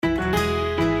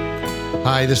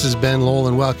Hi, this is Ben Lowell,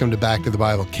 and welcome to Back to the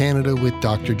Bible Canada with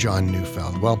Dr. John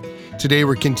Neufeld. Well, today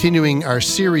we're continuing our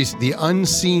series, The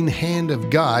Unseen Hand of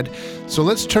God. So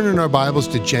let's turn in our Bibles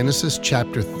to Genesis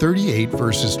chapter 38,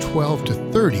 verses 12 to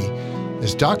 30,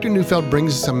 as Dr. Neufeld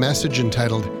brings us a message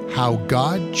entitled, How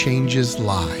God Changes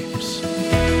Lives.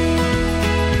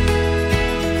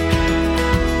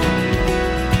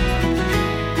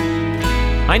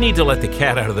 I need to let the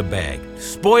cat out of the bag.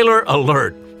 Spoiler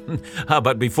alert.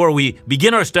 But before we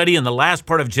begin our study in the last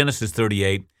part of Genesis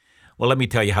 38, well, let me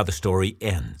tell you how the story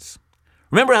ends.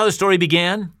 Remember how the story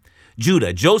began?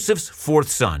 Judah, Joseph's fourth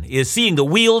son, is seeing the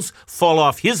wheels fall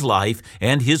off his life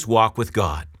and his walk with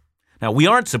God. Now, we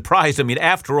aren't surprised.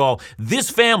 After all, this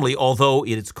family, although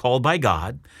it is called by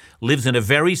God, lives in a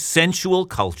very sensual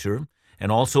culture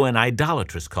and also an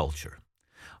idolatrous culture.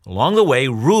 Along the way,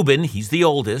 Reuben, he's the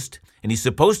oldest, and he's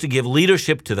supposed to give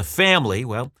leadership to the family.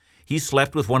 Well, he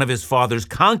slept with one of his father's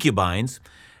concubines.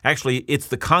 Actually, it's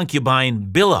the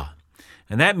concubine Bilhah.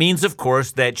 And that means, of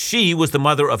course, that she was the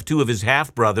mother of two of his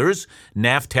half-brothers,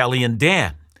 Naphtali and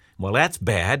Dan. Well, that's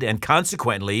bad, and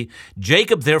consequently,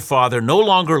 Jacob, their father, no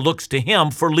longer looks to him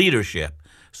for leadership.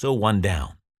 So one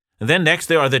down. And then next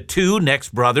there are the two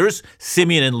next brothers,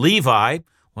 Simeon and Levi.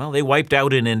 Well, they wiped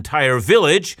out an entire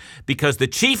village because the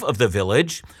chief of the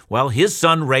village, well, his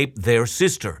son raped their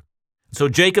sister. So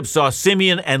Jacob saw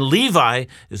Simeon and Levi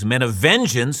as men of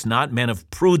vengeance, not men of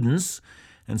prudence,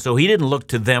 and so he didn't look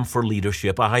to them for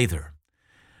leadership either.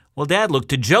 Well, Dad looked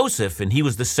to Joseph, and he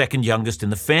was the second youngest in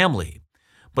the family.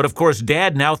 But of course,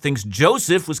 Dad now thinks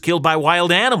Joseph was killed by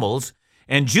wild animals,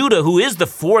 and Judah, who is the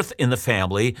fourth in the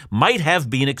family, might have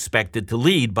been expected to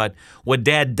lead, but what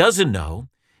Dad doesn't know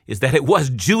is that it was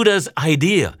Judah's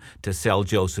idea to sell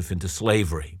Joseph into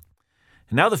slavery.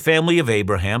 And now the family of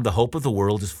Abraham, the hope of the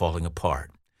world, is falling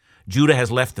apart. Judah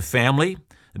has left the family.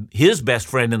 His best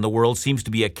friend in the world seems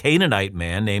to be a Canaanite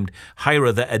man named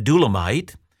Hira the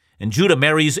Adullamite. And Judah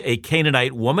marries a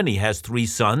Canaanite woman. He has 3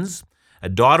 sons, a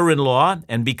daughter-in-law,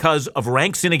 and because of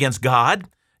rank sin against God,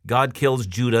 God kills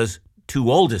Judah's 2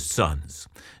 oldest sons.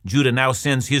 Judah now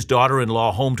sends his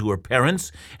daughter-in-law home to her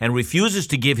parents and refuses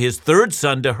to give his 3rd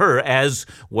son to her, as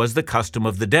was the custom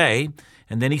of the day,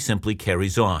 and then he simply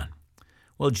carries on.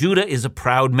 Well, Judah is a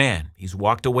proud man. He's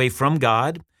walked away from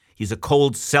God. He's a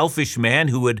cold, selfish man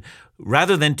who would,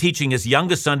 rather than teaching his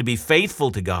youngest son to be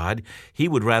faithful to God, he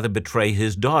would rather betray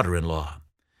his daughter-in-law.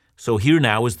 So here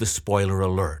now is the spoiler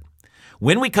alert.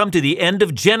 When we come to the end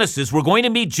of Genesis, we're going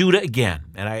to meet Judah again.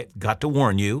 And I got to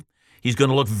warn you, he's going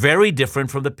to look very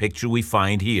different from the picture we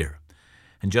find here.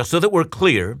 And just so that we're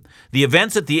clear, the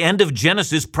events at the end of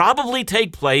Genesis probably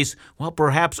take place, well,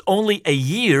 perhaps only a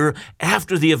year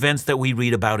after the events that we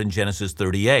read about in Genesis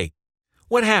 38.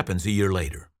 What happens a year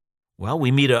later? Well,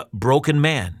 we meet a broken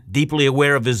man, deeply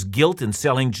aware of his guilt in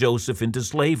selling Joseph into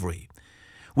slavery.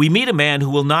 We meet a man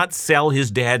who will not sell his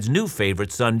dad's new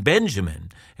favorite son, Benjamin,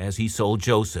 as he sold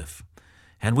Joseph.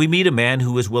 And we meet a man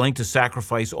who is willing to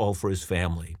sacrifice all for his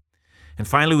family. And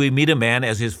finally, we meet a man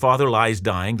as his father lies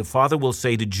dying. The father will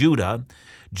say to Judah,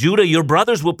 Judah, your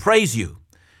brothers will praise you,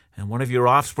 and one of your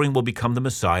offspring will become the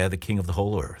Messiah, the king of the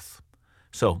whole earth.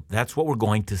 So that's what we're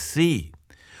going to see,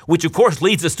 which of course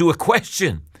leads us to a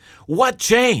question. What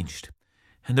changed?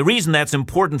 And the reason that's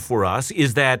important for us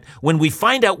is that when we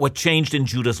find out what changed in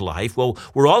Judah's life, well,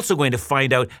 we're also going to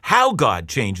find out how God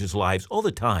changes lives all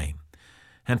the time.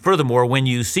 And furthermore, when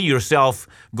you see yourself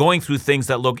going through things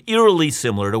that look eerily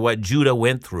similar to what Judah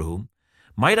went through,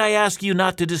 might I ask you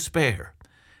not to despair.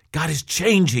 God is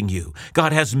changing you.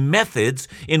 God has methods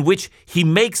in which he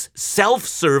makes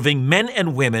self-serving men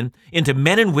and women into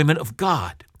men and women of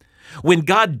God. When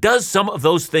God does some of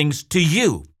those things to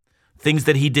you, things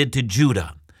that he did to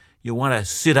Judah, you want to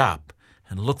sit up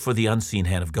and look for the unseen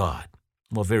hand of God.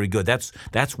 Well, very good.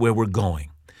 That's where we're going.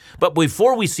 But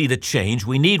before we see the change,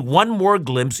 we need one more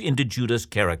glimpse into Judah's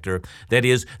character, that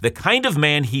is, the kind of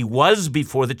man he was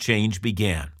before the change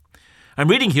began. I'm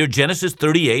reading here Genesis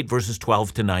 38, verses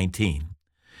 12 to 19.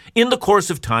 In the course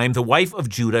of time, the wife of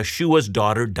Judah, Shua's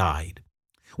daughter, died.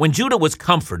 When Judah was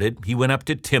comforted, he went up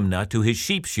to Timnah to his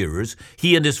sheep shearers,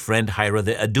 he and his friend Hira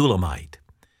the Adullamite.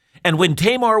 And when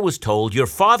Tamar was told, your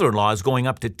father-in-law is going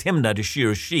up to Timnah to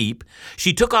shear sheep,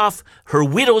 she took off her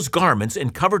widow's garments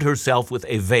and covered herself with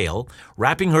a veil,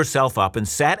 wrapping herself up, and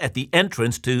sat at the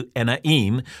entrance to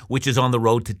Enaim, which is on the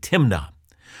road to Timnah.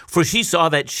 For she saw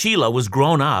that Shelah was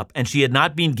grown up, and she had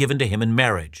not been given to him in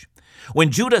marriage. When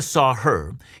Judah saw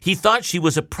her, he thought she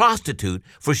was a prostitute,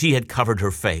 for she had covered her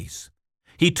face.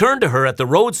 He turned to her at the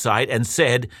roadside and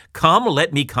said, "Come,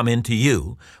 let me come in to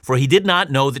you," for he did not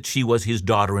know that she was his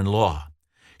daughter-in-law.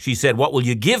 She said, "What will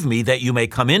you give me that you may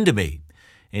come into me?"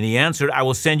 And he answered, I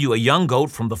will send you a young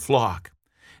goat from the flock.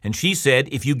 And she said,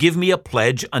 if you give me a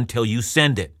pledge until you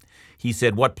send it. He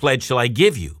said, what pledge shall I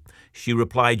give you? She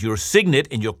replied, your signet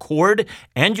and your cord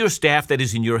and your staff that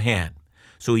is in your hand.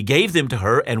 So he gave them to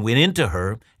her and went into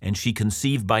her, and she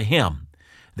conceived by him.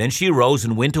 Then she arose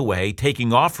and went away.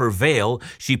 Taking off her veil,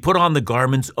 she put on the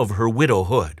garments of her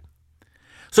widowhood.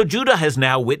 So Judah has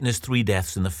now witnessed 3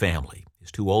 deaths in the family.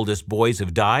 His 2 oldest boys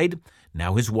have died.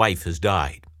 Now his wife has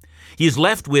died. He is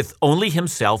left with only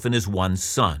himself and his 1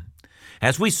 son.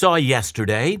 As we saw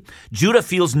yesterday, Judah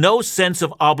feels no sense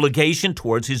of obligation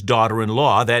towards his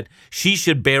daughter-in-law that she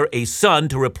should bear a son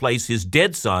to replace his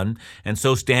dead son and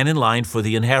so stand in line for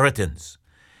the inheritance.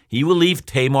 He will leave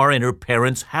Tamar in her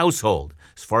parents' household.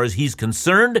 As far as he's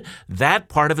concerned, that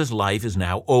part of his life is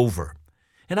now over.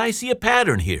 And I see a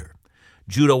pattern here.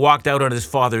 Judah walked out on his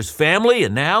father's family,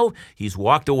 and now he's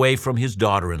walked away from his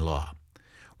daughter-in-law.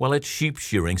 Well, it's sheep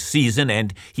shearing season,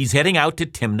 and he's heading out to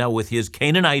Timnah with his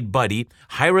Canaanite buddy,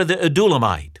 Hira the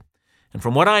Adullamite. And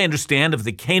from what I understand of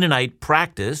the Canaanite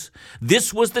practice,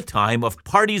 this was the time of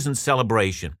parties and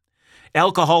celebration.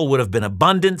 Alcohol would have been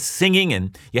abundant, singing,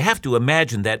 and you have to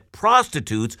imagine that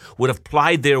prostitutes would have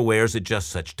plied their wares at just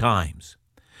such times.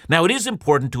 Now, it is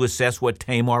important to assess what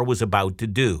Tamar was about to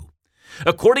do.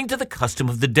 According to the custom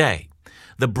of the day,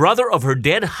 the brother of her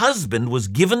dead husband was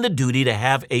given the duty to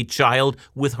have a child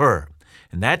with her,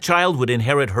 and that child would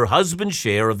inherit her husband's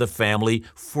share of the family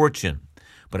fortune.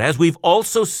 But as we've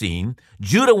also seen,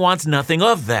 Judah wants nothing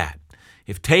of that.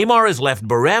 If Tamar is left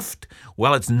bereft,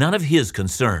 well, it's none of his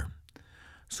concern.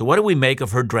 So what do we make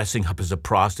of her dressing up as a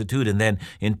prostitute and then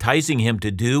enticing him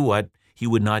to do what he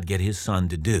would not get his son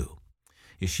to do?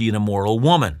 Is she an immoral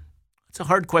woman? It's a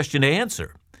hard question to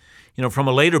answer. From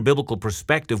a later biblical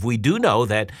perspective, we do know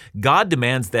that God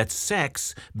demands that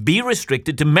sex be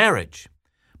restricted to marriage.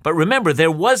 But remember, there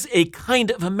was a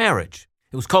kind of a marriage.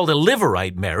 It was called a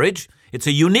Levirate marriage. It's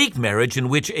a unique marriage in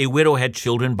which a widow had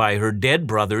children by her dead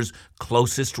brother's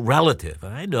closest relative.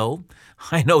 I know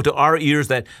to our ears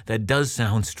that does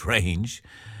sound strange.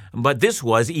 But this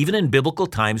was, even in biblical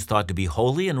times, thought to be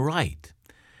holy and right.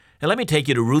 And let me take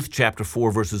you to Ruth chapter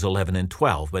 4, verses 11 and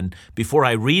 12. And before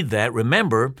I read that,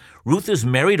 remember, Ruth is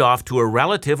married off to a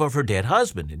relative of her dead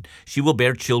husband, and she will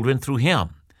bear children through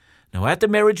him. Now, at the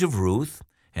marriage of Ruth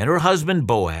and her husband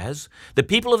Boaz, the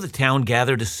people of the town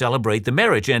gather to celebrate the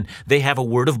marriage, and they have a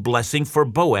word of blessing for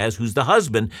Boaz, who's the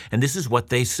husband, and this is what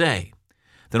they say.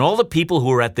 Then all the people who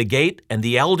were at the gate and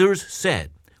the elders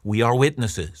said, we are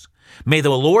witnesses. May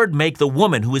the Lord make the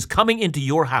woman who is coming into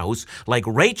your house like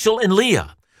Rachel and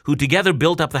Leah, who together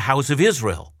built up the house of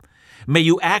Israel. May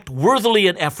you act worthily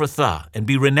in Ephrathah and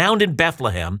be renowned in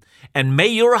Bethlehem, and may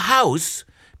your house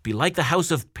be like the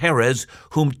house of Perez,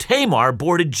 whom Tamar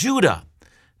bore to Judah,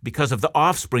 because of the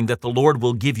offspring that the Lord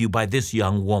will give you by this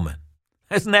young woman.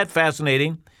 Isn't that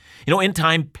fascinating? In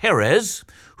time, Perez,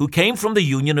 who came from the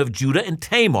union of Judah and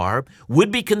Tamar,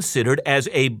 would be considered as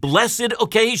a blessed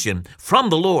occasion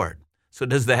from the Lord. So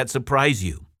does that surprise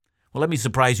you? Well, let me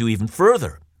surprise you even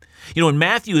further. When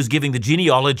Matthew is giving the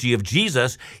genealogy of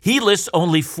Jesus, he lists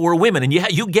only 4 women. And yeah,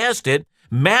 you guessed it,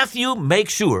 Matthew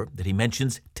makes sure that he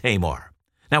mentions Tamar.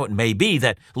 Now, it may be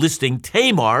that listing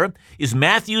Tamar is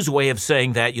Matthew's way of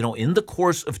saying that, in the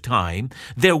course of time,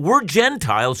 there were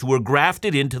Gentiles who were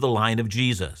grafted into the line of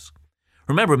Jesus.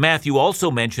 Remember, Matthew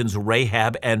also mentions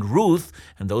Rahab and Ruth,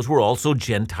 and those were also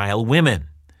Gentile women.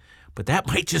 But that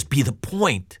might just be the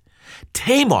point.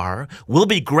 Tamar will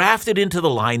be grafted into the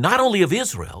line not only of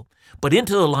Israel, but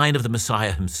into the line of the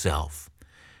Messiah himself.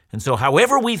 And so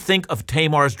however we think of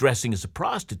Tamar's dressing as a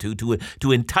prostitute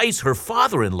to entice her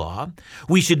father-in-law,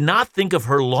 we should not think of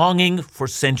her longing for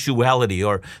sensuality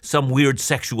or some weird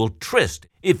sexual tryst.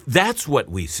 If that's what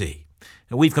we see,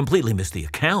 we've completely missed the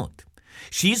account.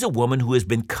 She's a woman who has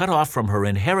been cut off from her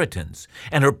inheritance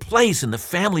and her place in the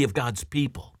family of God's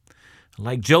people.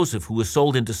 Like Joseph, who was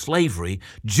sold into slavery,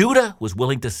 Judah was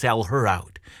willing to sell her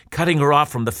out, cutting her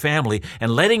off from the family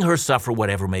and letting her suffer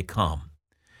whatever may come.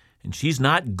 And she's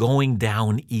not going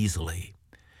down easily.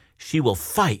 She will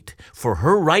fight for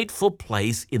her rightful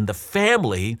place in the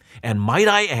family, and might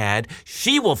I add,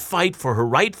 she will fight for her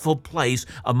rightful place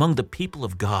among the people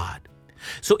of God.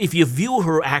 So if you view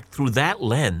her act through that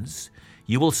lens,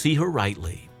 you will see her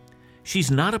rightly.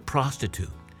 She's not a prostitute.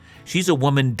 She's a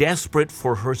woman desperate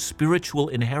for her spiritual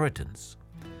inheritance.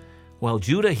 While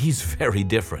Judah, he's very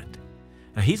different.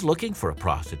 Now, he's looking for a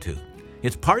prostitute.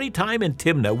 It's party time in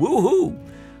Timnah, woohoo!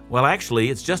 Well, actually,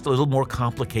 it's just a little more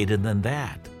complicated than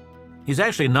that. He's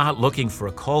actually not looking for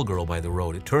a call girl by the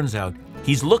road. It turns out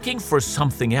he's looking for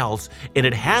something else, and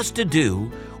it has to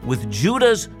do with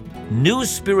Judah's new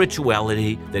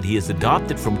spirituality that he has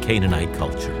adopted from Canaanite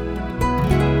culture.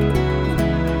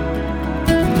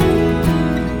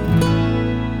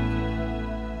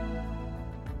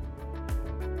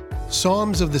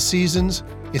 Psalms of the Seasons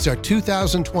is our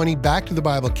 2020 Back to the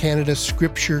Bible Canada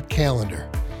Scripture Calendar.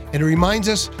 And it reminds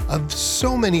us of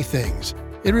so many things.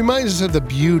 It reminds us of the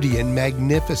beauty and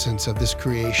magnificence of this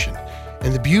creation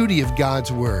and the beauty of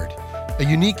God's Word. A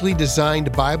uniquely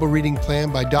designed Bible reading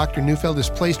plan by Dr. Neufeld is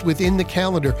placed within the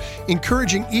calendar,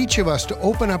 encouraging each of us to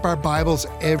open up our Bibles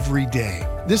every day.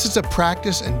 This is a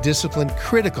practice and discipline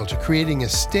critical to creating a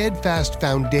steadfast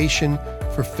foundation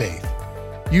for faith.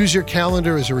 Use your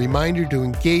calendar as a reminder to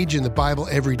engage in the Bible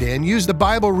every day and use the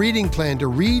Bible reading plan to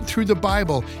read through the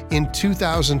Bible in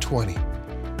 2020.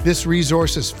 This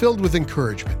resource is filled with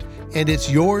encouragement, and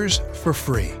it's yours for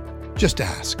free. Just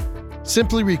ask.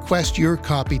 Simply request your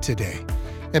copy today,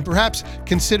 and perhaps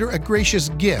consider a gracious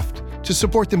gift to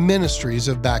support the ministries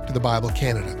of Back to the Bible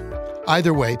Canada.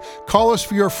 Either way, call us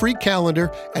for your free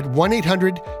calendar at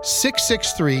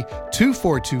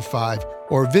 1-800-663-2425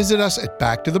 or visit us at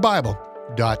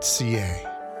backtothebible.ca.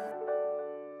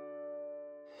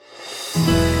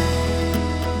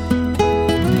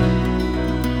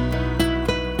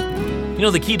 You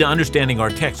know, the key to understanding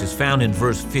our text is found in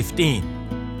verse 15.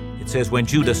 It says, when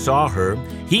Judah saw her,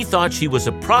 he thought she was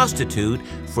a prostitute,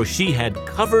 for she had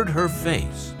covered her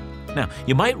face. Now,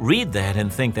 you might read that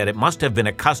and think that it must have been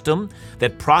a custom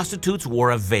that prostitutes wore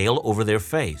a veil over their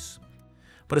face.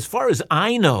 But as far as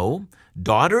I know,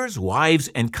 daughters,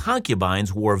 wives, and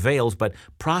concubines wore veils, but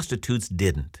prostitutes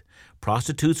didn't.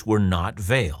 Prostitutes were not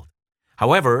veiled.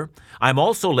 However, I'm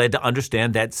also led to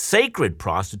understand that sacred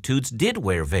prostitutes did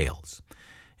wear veils.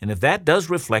 And if that does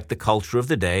reflect the culture of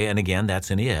the day, and again,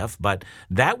 that's an if, but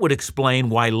that would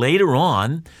explain why later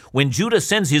on, when Judah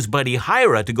sends his buddy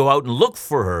Hira to go out and look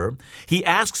for her, he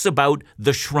asks about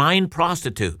the shrine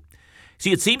prostitute.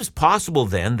 See, it seems possible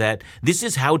then that this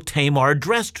is how Tamar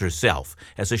dressed herself,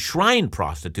 as a shrine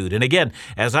prostitute. And again,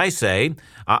 as I say,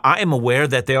 I am aware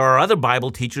that there are other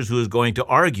Bible teachers who is going to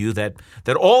argue that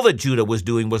all that Judah was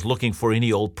doing was looking for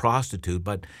any old prostitute.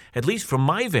 But at least from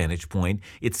my vantage point,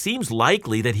 it seems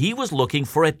likely that he was looking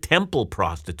for a temple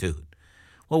prostitute.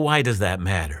 Well, why does that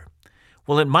matter?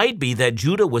 Well, it might be that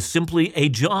Judah was simply a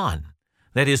John.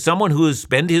 That is, someone who has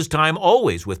spent his time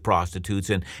always with prostitutes,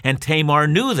 and Tamar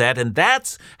knew that, and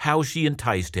that's how she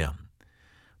enticed him.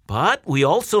 But we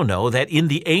also know that in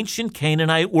the ancient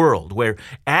Canaanite world, where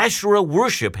Asherah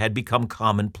worship had become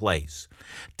commonplace,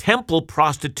 temple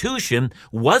prostitution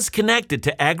was connected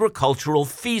to agricultural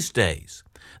feast days.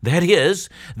 That is,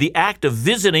 the act of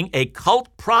visiting a cult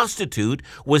prostitute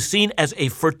was seen as a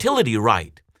fertility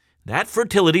rite. That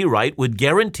fertility rite would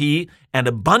guarantee an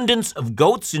abundance of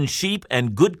goats and sheep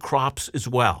and good crops as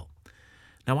well.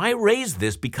 Now, I raise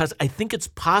this because I think it's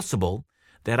possible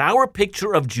that our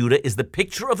picture of Judah is the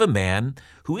picture of a man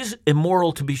who is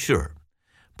immoral, to be sure,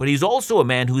 but he's also a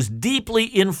man who's deeply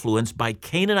influenced by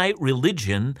Canaanite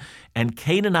religion and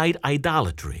Canaanite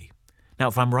idolatry. Now,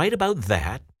 if I'm right about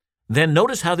that, then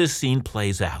notice how this scene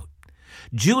plays out.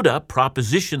 Judah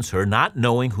propositions her not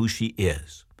knowing who she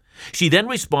is. She then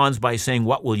responds by saying,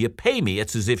 "What will you pay me?"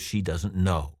 It's as if she doesn't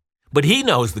know. But he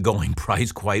knows the going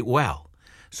price quite well.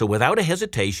 So without a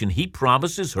hesitation, he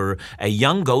promises her a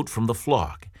young goat from the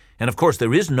flock. And of course,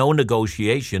 there is no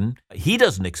negotiation. He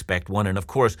doesn't expect one, and of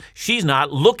course, she's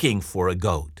not looking for a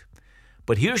goat.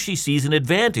 But here she sees an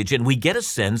advantage, and we get a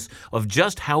sense of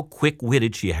just how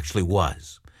quick-witted she actually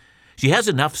was. She has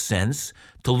enough sense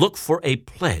to look for a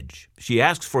pledge. She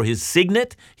asks for his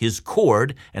signet, his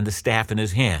cord, and the staff in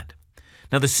his hand.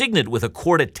 Now, the signet with a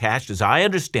cord attached, as I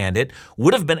understand it,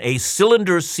 would have been a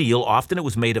cylinder seal. Often it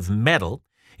was made of metal,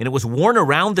 and it was worn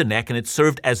around the neck, and it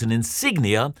served as an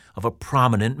insignia of a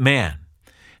prominent man.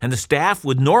 And the staff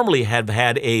would normally have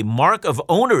had a mark of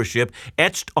ownership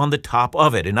etched on the top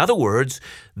of it. In other words,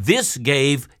 this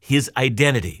gave his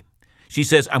identity. She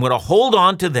says, "I'm going to hold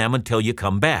on to them until you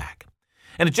come back."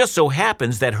 And it just so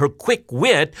happens that her quick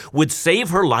wit would save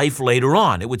her life later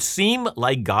on. It would seem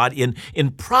like God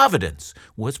in providence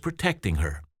was protecting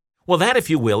her. Well, that, if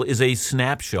you will, is a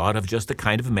snapshot of just the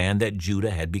kind of man that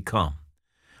Judah had become.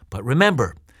 But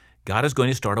remember, God is going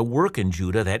to start a work in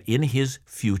Judah that in his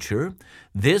future,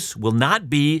 this will not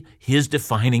be his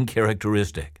defining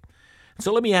characteristic.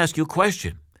 So let me ask you a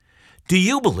question. Do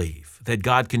you believe that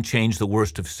God can change the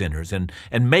worst of sinners and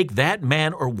make that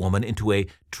man or woman into a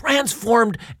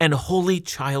transformed and holy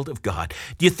child of God?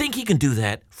 Do you think he can do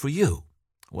that for you?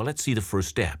 Well, let's see the first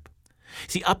step.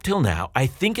 See, up till now, I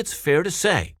think it's fair to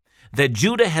say that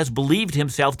Judah has believed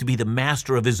himself to be the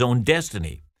master of his own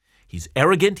destiny. He's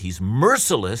arrogant, he's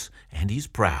merciless, and he's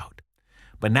proud.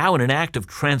 But now in an act of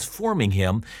transforming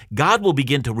him, God will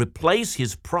begin to replace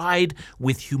his pride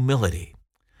with humility.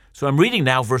 So I'm reading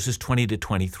now verses 20 to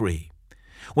 23.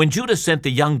 When Judah sent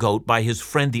the young goat by his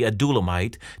friend the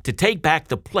Adullamite to take back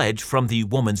the pledge from the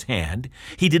woman's hand,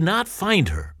 he did not find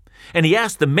her. And he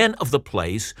asked the men of the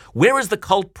place, "Where is the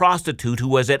cult prostitute who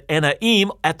was at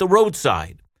Enaim at the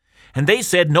roadside?" And they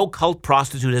said, "No cult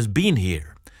prostitute has been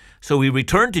here." So he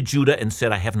returned to Judah and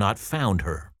said, "I have not found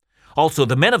her." Also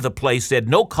the men of the place said,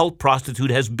 "No cult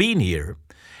prostitute has been here."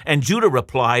 And Judah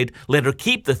replied, "Let her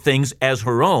keep the things as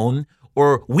her own,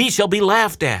 or we shall be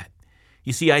laughed at.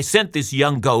 You see, I sent this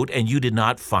young goat, and you did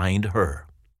not find her."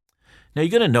 Now you're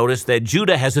going to notice that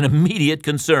Judah has an immediate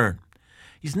concern.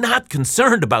 He's not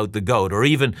concerned about the goat or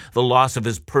even the loss of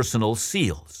his personal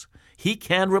seals. He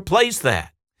can replace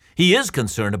that. He is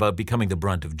concerned about becoming the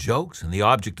brunt of jokes and the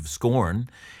object of scorn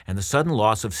and the sudden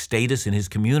loss of status in his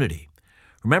community.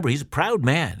 Remember, he's a proud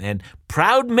man, and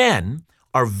proud men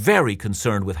are very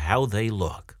concerned with how they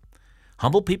look.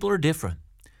 Humble people are different.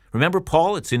 Remember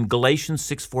Paul? It's in Galatians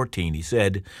 6:14. He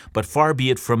said, "But far be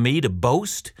it from me to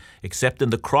boast, except in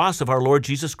the cross of our Lord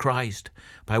Jesus Christ,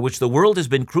 by which the world has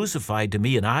been crucified to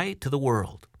me and I to the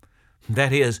world."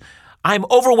 That is, I'm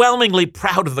overwhelmingly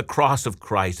proud of the cross of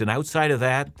Christ, and outside of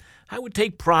that, I would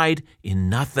take pride in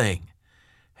nothing.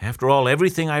 After all,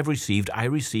 everything I've received, I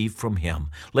received from him.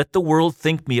 Let the world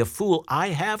think me a fool. I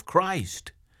have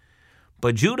Christ.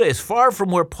 But Judah is far from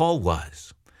where Paul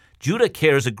was. Judah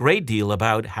cares a great deal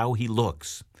about how he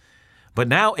looks. But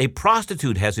now a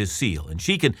prostitute has his seal, and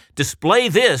she can display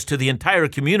this to the entire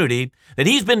community that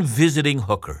he's been visiting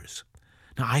hookers.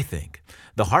 Now, I think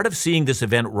the heart of seeing this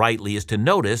event rightly is to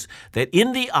notice that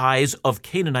in the eyes of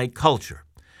Canaanite culture,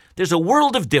 there's a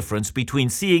world of difference between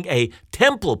seeing a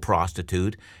temple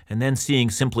prostitute and then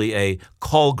seeing simply a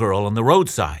call girl on the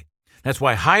roadside. That's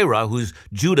why Hira, who's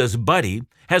Judah's buddy,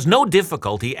 has no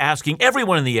difficulty asking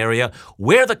everyone in the area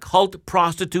where the cult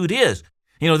prostitute is.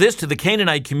 This to the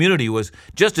Canaanite community was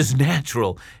just as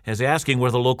natural as asking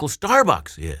where the local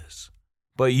Starbucks is.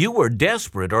 But you were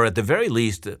desperate, or at the very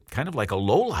least, kind of like a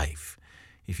lowlife,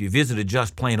 if you visited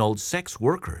just plain old sex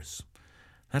workers.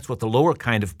 That's what the lower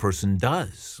kind of person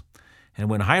does. And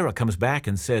when Hira comes back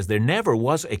and says there never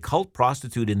was a cult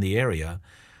prostitute in the area,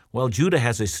 well, Judah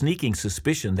has a sneaking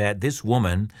suspicion that this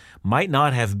woman might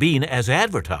not have been as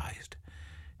advertised.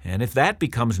 And if that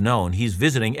becomes known, he's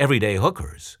visiting everyday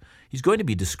hookers. He's going to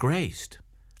be disgraced.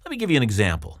 Let me give you an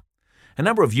example. A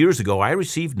number of years ago, I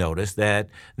received notice that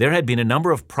there had been a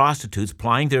number of prostitutes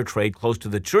plying their trade close to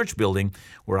the church building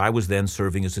where I was then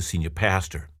serving as a senior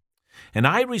pastor. And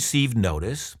I received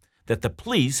notice that the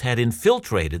police had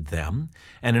infiltrated them,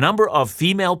 and a number of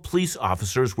female police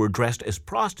officers were dressed as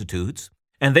prostitutes,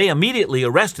 and they immediately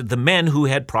arrested the men who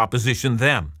had propositioned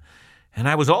them. And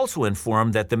I was also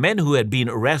informed that the men who had been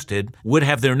arrested would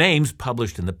have their names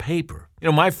published in the paper.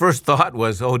 My first thought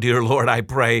was, "Oh, dear Lord, I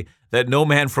pray that no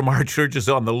man from our church is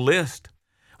on the list."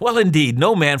 Well, indeed,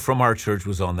 no man from our church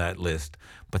was on that list,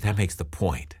 but that makes the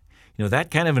point.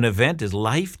 That kind of an event is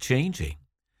life-changing.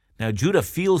 Now, Judah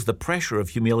feels the pressure of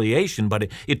humiliation, but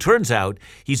it turns out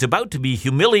he's about to be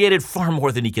humiliated far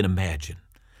more than he can imagine.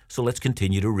 So let's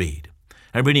continue to read.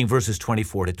 I'm reading verses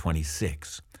 24 to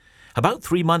 26. About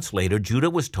 3 months later, Judah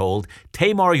was told,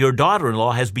 "Tamar, your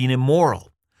daughter-in-law, has been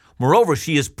immoral. Moreover,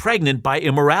 she is pregnant by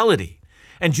immorality."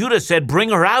 And Judah said,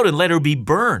 "Bring her out and let her be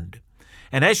burned."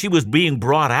 And as she was being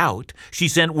brought out, she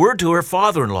sent word to her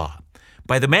father-in-law,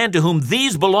 "By the man to whom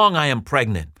these belong, I am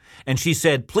pregnant." And she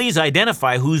said, "Please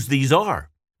identify whose these are,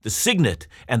 the signet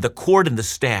and the cord and the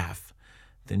staff."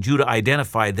 Then Judah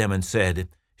identified them and said,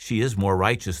 "She is more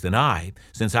righteous than I,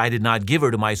 since I did not give her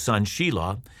to my son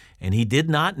Shelah," and he did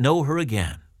not know her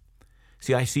again.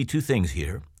 See, I see two things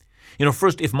here.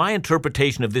 First, if my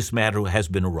interpretation of this matter has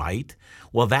been right,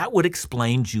 well, that would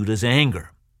explain Judah's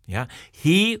anger.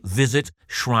 He visits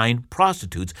shrine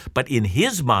prostitutes, but in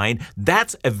his mind,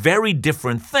 that's a very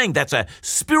different thing. That's a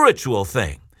spiritual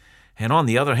thing. And on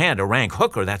the other hand, a rank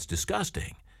hooker, that's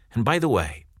disgusting. And by the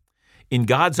way, in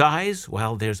God's eyes,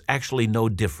 well, there's actually no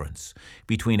difference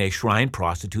between a shrine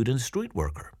prostitute and a street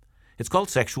worker. It's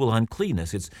called sexual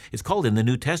uncleanness. It's called in the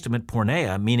New Testament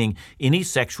porneia, meaning any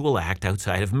sexual act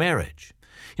outside of marriage.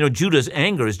 Judah's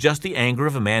anger is just the anger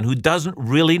of a man who doesn't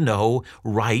really know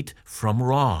right from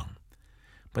wrong.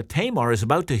 But Tamar is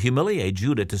about to humiliate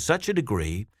Judah to such a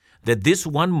degree that this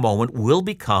one moment will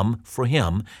become, for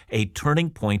him, a turning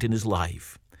point in his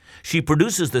life. She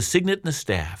produces the signet and the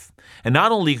staff, and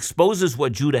not only exposes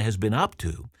what Judah has been up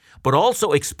to, but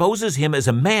also exposes him as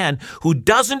a man who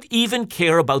doesn't even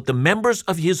care about the members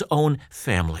of his own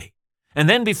family. and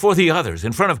then before the others,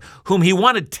 in front of whom he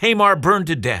wanted Tamar burned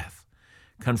to death.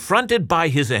 Confronted by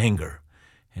his anger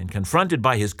and confronted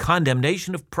by his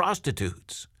condemnation of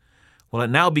prostitutes, well,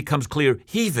 it now becomes clear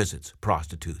he visits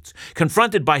prostitutes.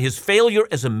 Confronted by his failure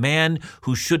as a man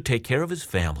who should take care of his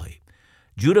family,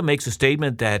 Judah makes a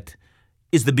statement that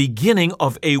is the beginning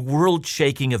of a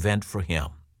world-shaking event for him.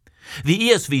 The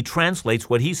ESV translates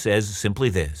what he says simply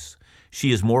this: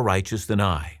 she is more righteous than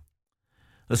I.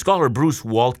 The scholar Bruce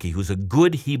Waltke, who's a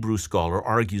good Hebrew scholar,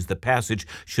 argues the passage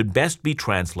should best be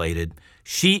translated,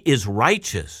 she is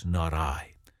righteous, not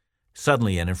I.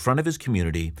 Suddenly, and in front of his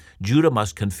community, Judah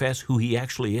must confess who he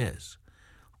actually is.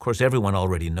 Of course, everyone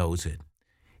already knows it.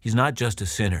 He's not just a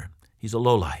sinner. He's a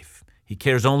lowlife. He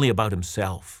cares only about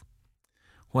himself.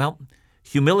 Well,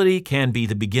 humility can be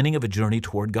the beginning of a journey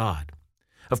toward God.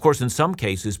 Of course, in some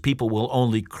cases, people will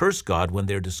only curse God when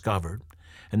they're discovered,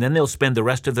 and then they'll spend the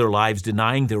rest of their lives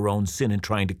denying their own sin and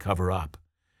trying to cover up.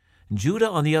 Judah,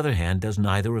 on the other hand, does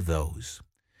neither of those.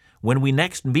 When we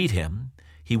next meet him,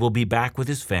 he will be back with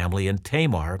his family, and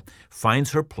Tamar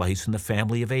finds her place in the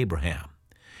family of Abraham.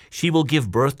 She will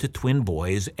give birth to twin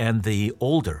boys, and the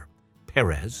older,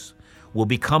 Perez, will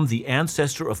become the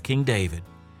ancestor of King David,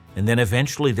 and then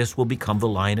eventually this will become the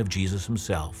line of Jesus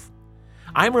himself.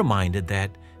 I'm reminded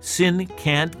that sin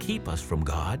can't keep us from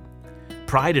God.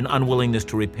 Pride and unwillingness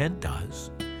to repent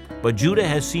does. But Judah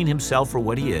has seen himself for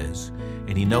what he is,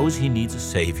 and he knows he needs a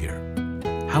Savior.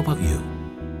 How about you?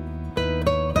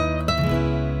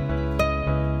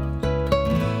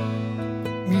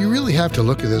 You really have to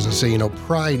look at this and say,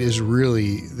 pride is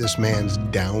really this man's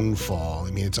downfall.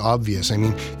 I mean, it's obvious.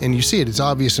 And you see it. It's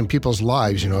obvious in people's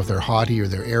lives, if they're haughty or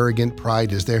they're arrogant,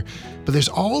 pride is there. But there's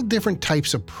all different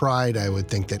types of pride, I would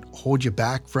think, that hold you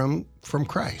back from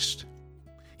Christ.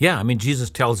 Yeah, Jesus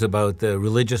tells about the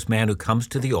religious man who comes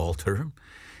to the altar,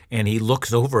 and he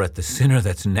looks over at the sinner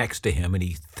that's next to him, and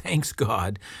he thanks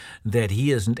God that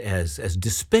he isn't as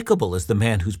despicable as the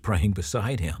man who's praying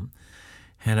beside him.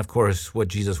 And of course, what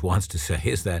Jesus wants to say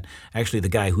is that actually the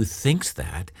guy who thinks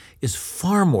that is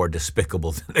far more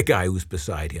despicable than the guy who's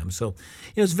beside him. So,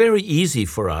 it's very easy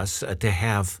for us to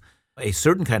have a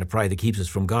certain kind of pride that keeps us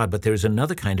from God, but there's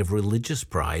another kind of religious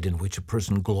pride in which a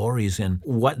person glories in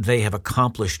what they have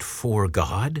accomplished for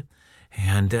God.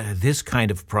 And this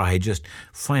kind of pride just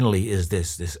finally is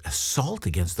this assault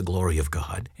against the glory of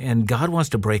God. And God wants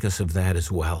to break us of that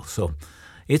as well. So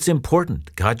it's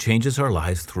important. God changes our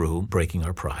lives through breaking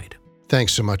our pride.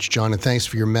 Thanks so much, John, and thanks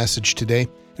for your message today.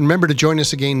 And remember to join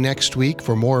us again next week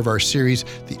for more of our series,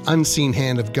 The Unseen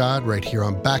Hand of God, right here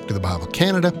on Back to the Bible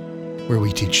Canada, where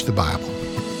we teach the Bible.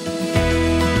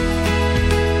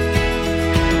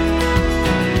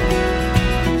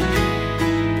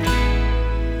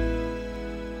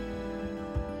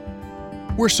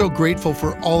 We're so grateful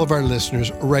for all of our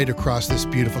listeners right across this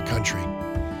beautiful country.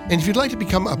 And if you'd like to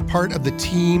become a part of the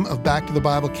team of Back to the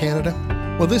Bible Canada,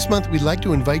 well, this month we'd like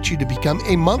to invite you to become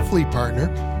a monthly partner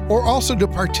or also to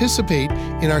participate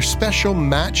in our special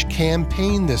match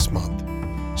campaign this month.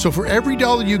 So for every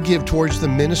 $1 you give towards the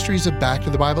ministries of Back to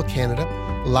the Bible Canada,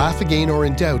 Laugh Again or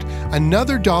In Doubt,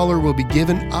 another $1 will be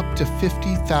given up to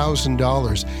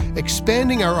 $50,000,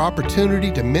 expanding our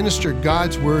opportunity to minister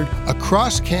God's Word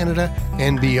across Canada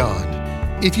and beyond.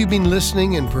 If you've been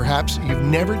listening and perhaps you've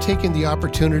never taken the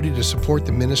opportunity to support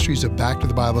the ministries of Back to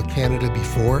the Bible Canada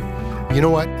before, you know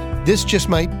what? This just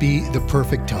might be the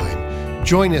perfect time.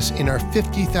 Join us in our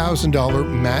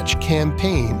 $50,000 match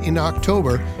campaign in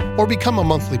October or become a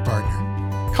monthly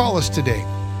partner. Call us today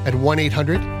at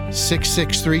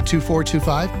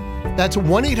 1-800-663-2425. That's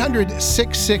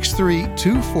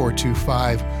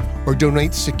 1-800-663-2425, or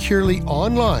donate securely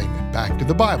online at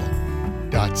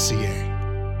backtothebible.ca.